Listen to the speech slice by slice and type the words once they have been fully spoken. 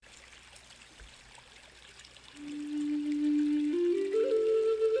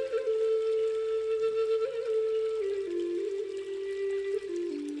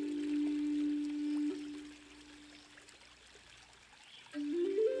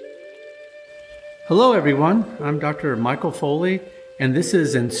Hello, everyone. I'm Dr. Michael Foley, and this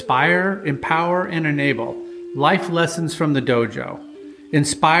is Inspire, Empower, and Enable Life Lessons from the Dojo.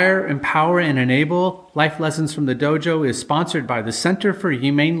 Inspire, Empower, and Enable Life Lessons from the Dojo is sponsored by the Center for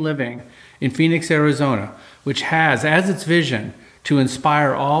Humane Living in Phoenix, Arizona, which has as its vision to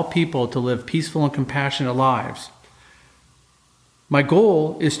inspire all people to live peaceful and compassionate lives. My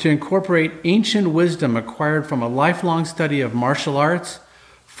goal is to incorporate ancient wisdom acquired from a lifelong study of martial arts,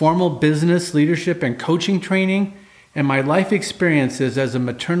 formal business, leadership, and coaching training, and my life experiences as a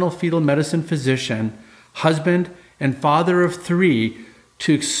maternal fetal medicine physician, husband, and father of 3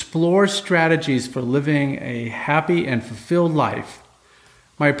 to explore strategies for living a happy and fulfilled life.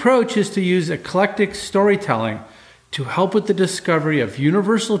 My approach is to use eclectic storytelling to help with the discovery of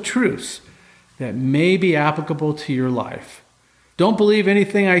universal truths that may be applicable to your life. Don't believe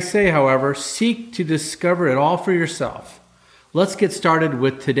anything I say, however. Seek to discover it all for yourself. Let's get started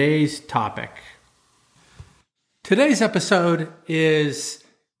with today's topic. Today's episode is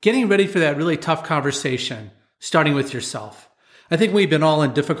getting ready for that really tough conversation, starting with yourself. I think we've been all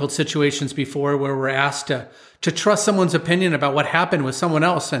in difficult situations before where we're asked to trust someone's opinion about what happened with someone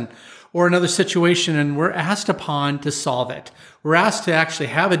else or another situation, and we're asked upon to solve it. We're asked to actually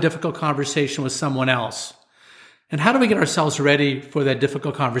have a difficult conversation with someone else. And how do we get ourselves ready for that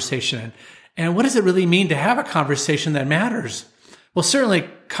difficult conversation? And what does it really mean to have a conversation that matters? Well, certainly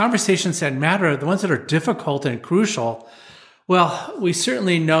conversations that matter, the ones that are difficult and crucial, well, we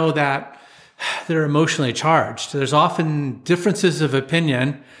certainly know that they're emotionally charged. There's often differences of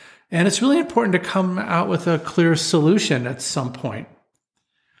opinion, and it's really important to come out with a clear solution at some point.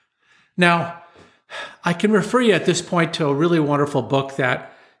 Now, I can refer you at this point to a really wonderful book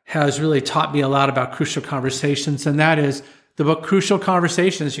that has really taught me a lot about crucial conversations, and that is the book Crucial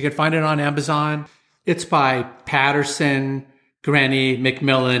Conversations. You can find it on Amazon. It's by Patterson, Grenny,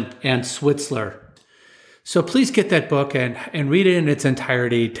 McMillan, and Switzler. So please get that book and read it in its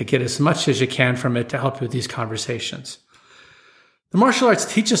entirety to get as much as you can from it to help you with these conversations. The martial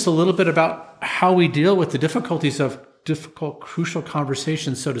arts teach us a little bit about how we deal with the difficulties of difficult, crucial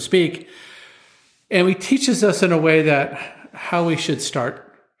conversations, so to speak. And it teaches us in a way that how we should start.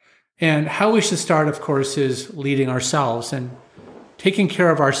 And how we should start, of course, is leading ourselves and taking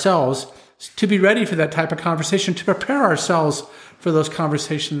care of ourselves to be ready for that type of conversation, to prepare ourselves for those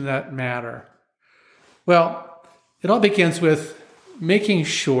conversations that matter. Well, it all begins with making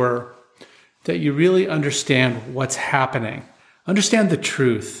sure that you really understand what's happening. Understand the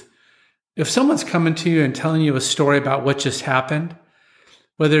truth. If someone's coming to you and telling you a story about what just happened,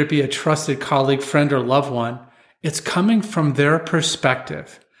 whether it be a trusted colleague, friend, or loved one, it's coming from their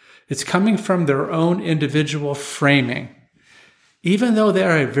perspective. It's coming from their own individual framing. Even though they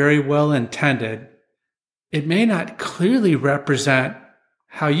are very well intended, it may not clearly represent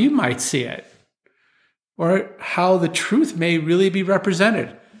how you might see it or how the truth may really be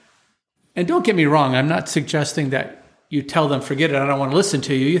represented. And don't get me wrong, I'm not suggesting that you tell them, forget it, I don't want to listen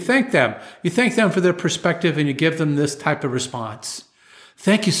to you. You thank them. You thank them for their perspective and you give them this type of response.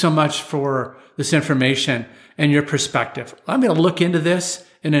 Thank you so much for this information and your perspective. I'm going to look into this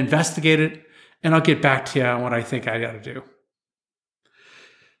and investigate it, and I'll get back to you on what I think I got to do.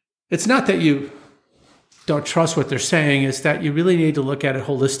 It's not that you don't trust what they're saying, it's that you really need to look at it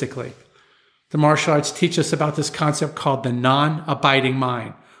holistically. The martial arts teach us about this concept called the non-abiding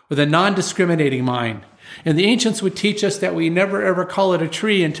mind, or the non-discriminating mind. And the ancients would teach us that we never ever call it a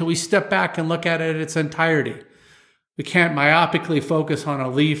tree until we step back and look at it in its entirety. We can't myopically focus on a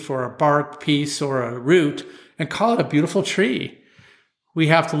leaf or a bark piece or a root and call it a beautiful tree. We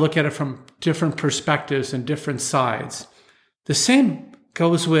have to look at it from different perspectives and different sides. The same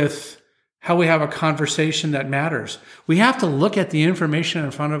goes with how we have a conversation that matters. We have to look at the information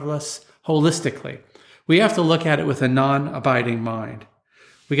in front of us holistically. We have to look at it with a non-abiding mind.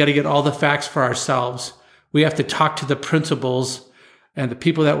 We got to get all the facts for ourselves. We have to talk to the principals and the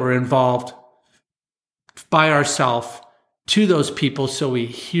people that were involved by ourselves to those people so we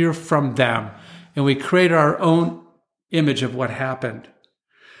hear from them and we create our own image of what happened.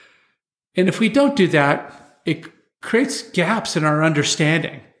 And if we don't do that, it creates gaps in our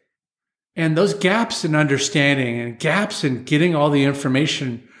understanding. And those gaps in understanding and gaps in getting all the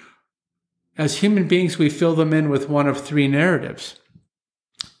information, as human beings, we fill them in with one of 3 narratives.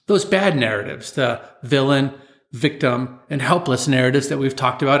 Those bad narratives, the villain, victim, and helpless narratives that we've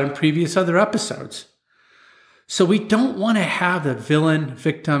talked about in previous other episodes. So we don't want to have the villain,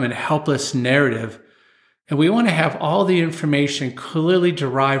 victim, and helpless narrative. And we want to have all the information clearly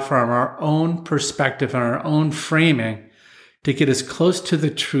derived from our own perspective and our own framing to get as close to the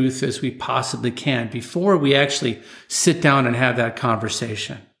truth as we possibly can before we actually sit down and have that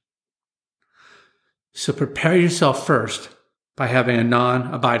conversation. So prepare yourself first by having a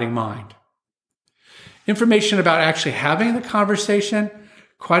non-abiding mind. Information about actually having the conversation,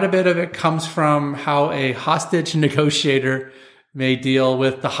 quite a bit of it comes from how a hostage negotiator may deal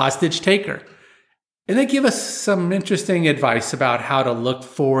with the hostage taker. And they give us some interesting advice about how to look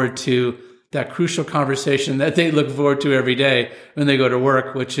forward to that crucial conversation that they look forward to every day when they go to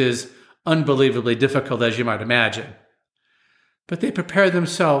work, which is unbelievably difficult, as you might imagine. But they prepare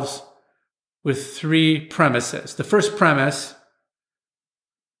themselves with 3 premises. The first premise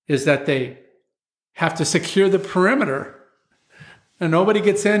is that they have to secure the perimeter. And nobody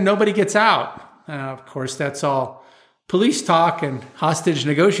gets in, nobody gets out. Of course, that's all police talk and hostage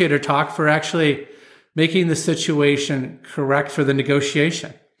negotiator talk for actually making the situation correct for the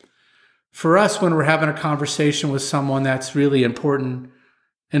negotiation. For us, when we're having a conversation with someone that's really important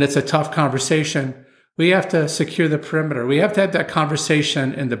and it's a tough conversation, we have to secure the perimeter. We have to have that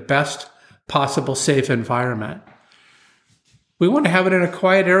conversation in the best possible safe environment. We want to have it in a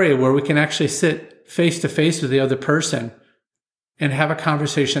quiet area where we can actually sit face to face with the other person and have a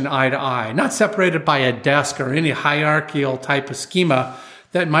conversation eye to eye, not separated by a desk or any hierarchical type of schema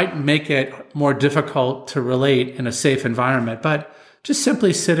that might make it more difficult to relate in a safe environment, but just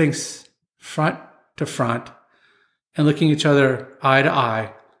simply sitting front to front and looking each other eye to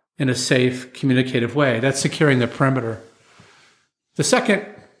eye in a safe, communicative way. That's securing the perimeter. The second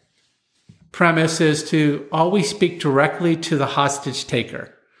premise is to always speak directly to the hostage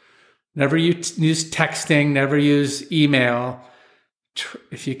taker. Never use texting, never use email.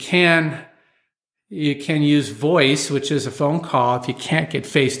 If you can use voice, which is a phone call if you can't get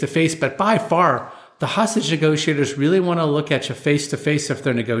face-to-face. But by far, the hostage negotiators really want to look at you face-to-face if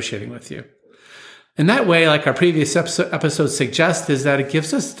they're negotiating with you. And that way, like our previous episode suggests, is that it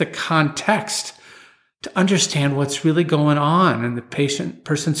gives us the context to understand what's really going on in the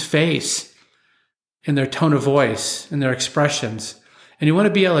person's face, in their tone of voice, in their expressions. And you want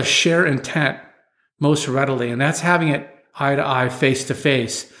to be able to share intent most readily, and that's having it eye to eye, face to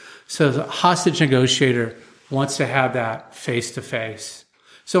face. So the hostage negotiator wants to have that face to face.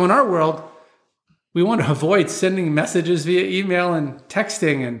 So in our world, we want to avoid sending messages via email and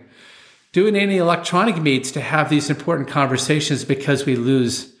texting and doing any electronic means to have these important conversations because we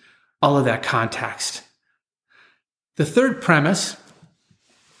lose all of that context. The third premise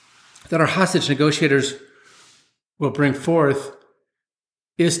that our hostage negotiators will bring forth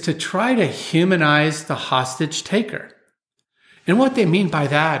is to try to humanize the hostage taker. And what they mean by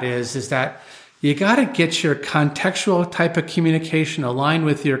that is that you got to get your contextual type of communication aligned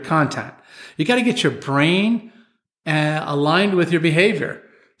with your content. You got to get your brain aligned with your behavior.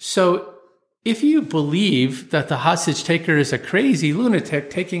 So if you believe that the hostage taker is a crazy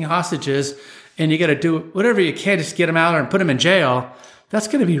lunatic taking hostages and you got to do whatever you can just get them out and put them in jail, that's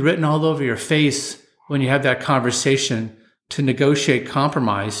going to be written all over your face when you have that conversation to negotiate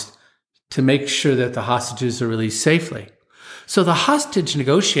compromise to make sure that the hostages are released safely. So the hostage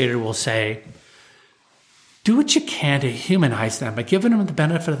negotiator will say, do what you can to humanize them by giving them the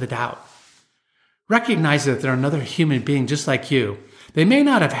benefit of the doubt. Recognize that they're another human being just like you. They may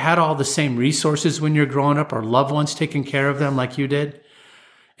not have had all the same resources when you're growing up or loved ones taking care of them like you did.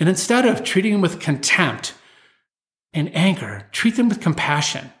 And instead of treating them with contempt and anger, treat them with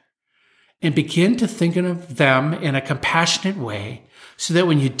compassion and begin to think of them in a compassionate way so that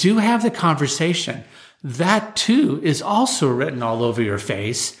when you do have the conversation, that too is also written all over your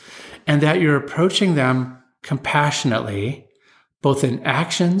face and that you're approaching them compassionately, both in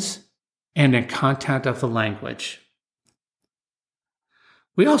actions and in content of the language.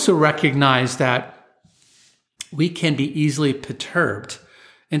 We also recognize that we can be easily perturbed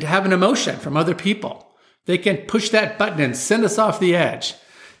and to have an emotion from other people. They can push that button and send us off the edge.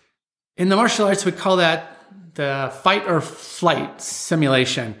 In the martial arts, we call that the fight or flight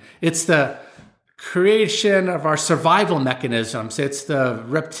simulation. It's the creation of our survival mechanisms. It's the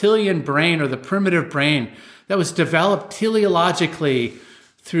reptilian brain or the primitive brain that was developed teleologically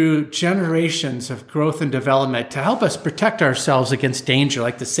through generations of growth and development to help us protect ourselves against danger,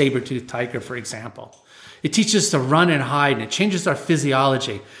 like the saber-toothed tiger, for example. It teaches us to run and hide, and it changes our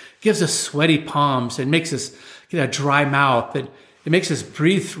physiology. It gives us sweaty palms. It makes us get a dry mouth. It makes us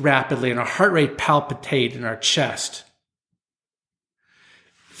breathe rapidly, and our heart rate palpitate in our chest.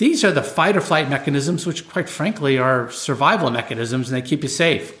 These are the fight or flight mechanisms, which quite frankly are survival mechanisms, and they keep you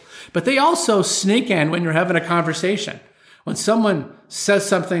safe. But they also sneak in when you're having a conversation. When someone says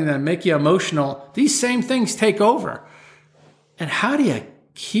something that make you emotional, these same things take over. And how do you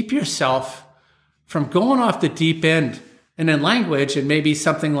keep yourself from going off the deep end? And in language, it may be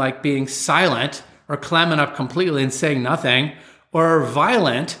something like being silent or clamming up completely and saying nothing, or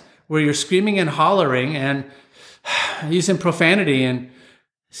violent, where you're screaming and hollering and using profanity and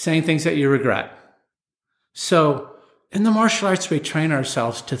saying things that you regret. So in the martial arts, we train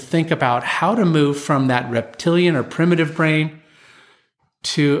ourselves to think about how to move from that reptilian or primitive brain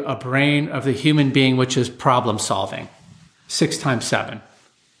to a brain of the human being, which is problem solving. 6 times 7,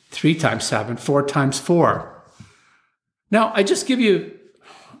 3 times 7, 4 times 4. Now, I just give you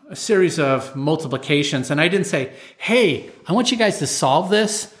a series of multiplications, and I didn't say, hey, I want you guys to solve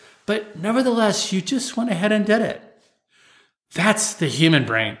this, but nevertheless, you just went ahead and did it. That's the human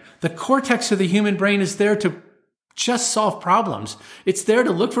brain. The cortex of the human brain is there to just solve problems. It's there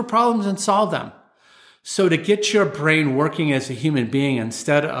to look for problems and solve them. So to get your brain working as a human being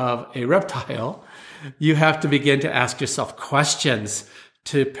instead of a reptile, you have to begin to ask yourself questions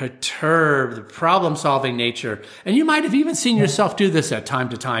to perturb the problem-solving nature. And you might have even seen yourself do this at time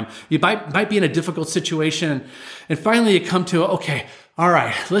to time. You might be in a difficult situation, and finally you come to, okay, all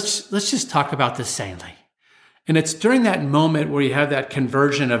right, let's just talk about this sanely. And it's during that moment where you have that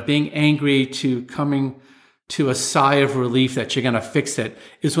conversion of being angry to coming to a sigh of relief that you're going to fix it,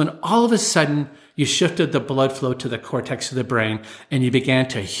 is when all of a sudden you shifted the blood flow to the cortex of the brain and you began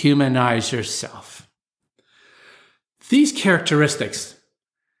to humanize yourself. These characteristics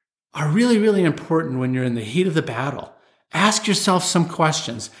are really, really important when you're in the heat of the battle. Ask yourself some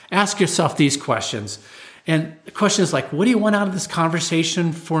questions. Ask yourself these questions. And the question is like, what do you want out of this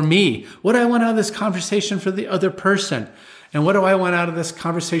conversation for me? What do I want out of this conversation for the other person? And what do I want out of this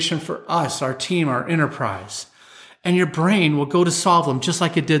conversation for us, our team, our enterprise? And your brain will go to solve them just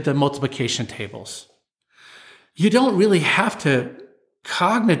like it did the multiplication tables. You don't really have to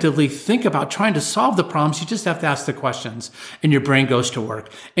cognitively think about trying to solve the problems. You just have to ask the questions, and your brain goes to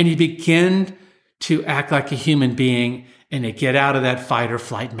work. And you begin to act like a human being, and you get out of that fight or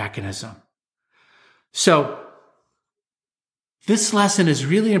flight mechanism. So this lesson is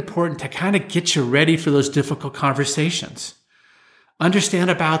really important to kind of get you ready for those difficult conversations. Understand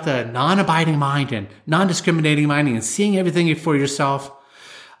about the non-abiding mind and non-discriminating mind and seeing everything for yourself.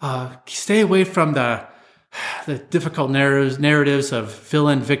 Stay away from the difficult narratives of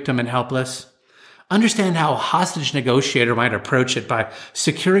villain, victim, and helpless. Understand how a hostage negotiator might approach it by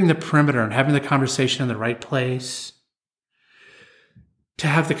securing the perimeter and having the conversation in the right place. To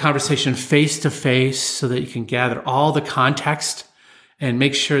have the conversation face to face so that you can gather all the context and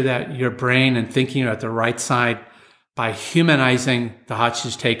make sure that your brain and thinking are at the right side by humanizing the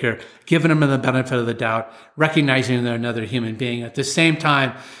hostage taker, giving them the benefit of the doubt, recognizing they're another human being. At the same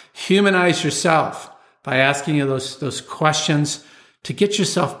time, humanize yourself by asking you those questions to get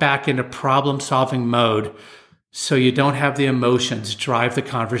yourself back into problem-solving mode so you don't have the emotions drive the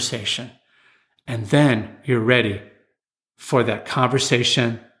conversation. And then you're ready for that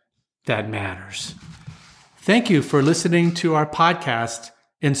conversation that matters. Thank you for listening to our podcast,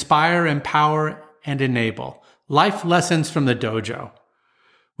 Inspire, Empower, and Enable, Life Lessons from the Dojo.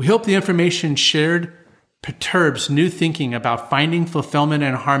 We hope the information shared perturbs new thinking about finding fulfillment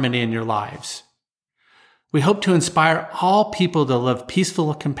and harmony in your lives. We hope to inspire all people to live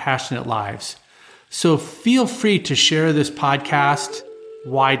peaceful, compassionate lives. So feel free to share this podcast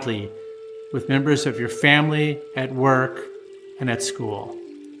widely with members of your family, at work, and at school.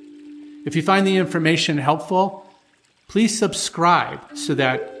 If you find the information helpful, please subscribe so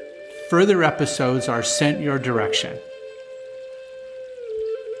that further episodes are sent your direction.